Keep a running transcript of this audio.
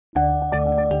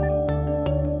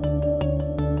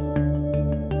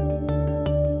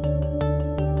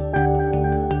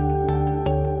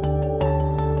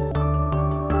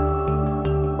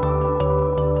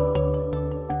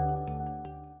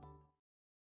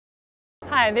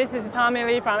Hi, this is Tommy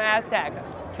Lee from Astak.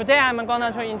 Today I'm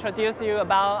going to introduce you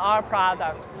about our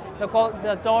product,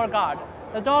 the door guard.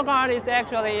 The door guard is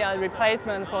actually a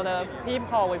replacement for the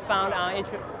peephole we found on each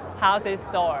house's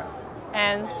door.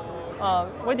 And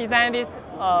we designed this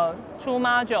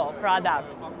two-module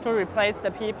product to replace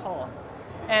the peephole.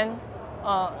 And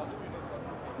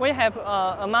we have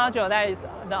a module that is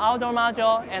the outdoor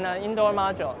module and an indoor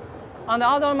module. On the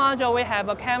outdoor module, we have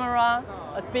a camera,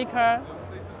 a speaker,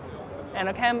 and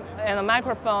a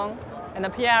microphone, and a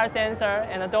PIR sensor,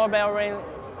 and a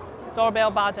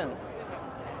doorbell button.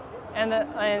 And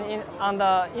on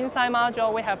the inside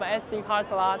module, we have an SD card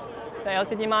slot, the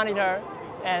LCD monitor,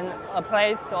 and a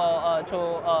place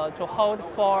to hold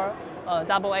 4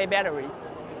 AA batteries.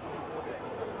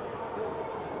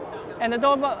 And the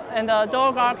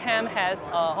door guard cam has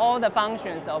all the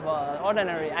functions of an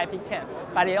ordinary IP cam,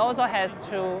 but it also has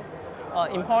 2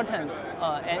 important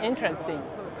and interesting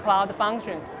cloud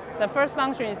functions. The first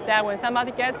function is that when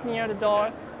somebody gets near the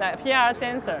door, the PIR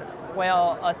sensor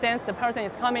will sense the person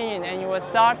is coming in, and you will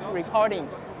start recording.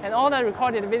 And all the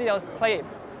recorded video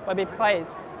clips will be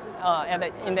placed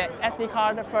in the SD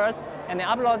card first and then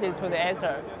uploaded to the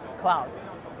Acer cloud.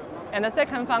 And the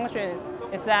second function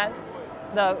is that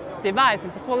the device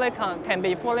is can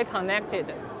be fully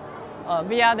connected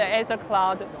via the Acer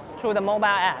cloud to the mobile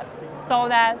app, so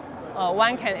that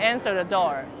one can answer the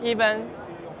door even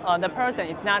the person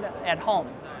is not at home.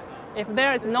 If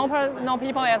there is no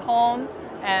people at home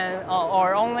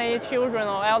or only children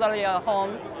or elderly at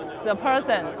home, the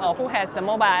person who has the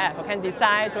mobile app can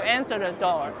decide to answer the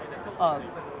door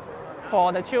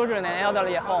for the children and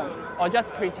elderly at home, or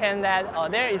just pretend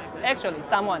that there is actually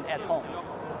someone at home.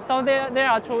 So there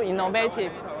are 2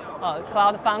 innovative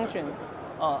cloud functions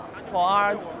for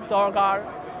our door guard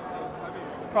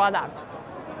product.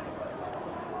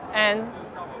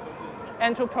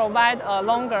 And to provide a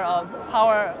longer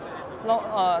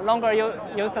longer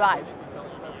use life.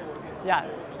 Yeah,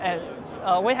 and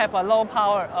we have a low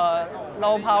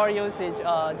power usage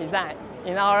design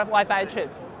in our Wi-Fi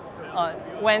chip.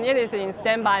 When it is in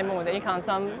standby mode, it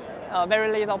consumes very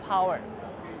little power,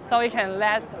 so it can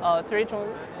last 3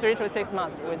 to 6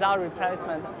 months without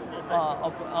replacement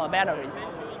of batteries.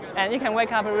 And it can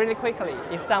wake up really quickly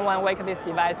if someone wakes this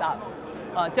device up.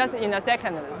 Just in a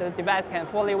second, the device can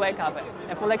fully wake up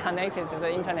and fully connect it to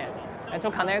the internet, and to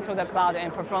connect to the cloud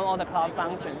and perform all the cloud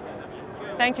functions.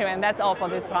 Thank you, and that's all for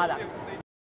this product.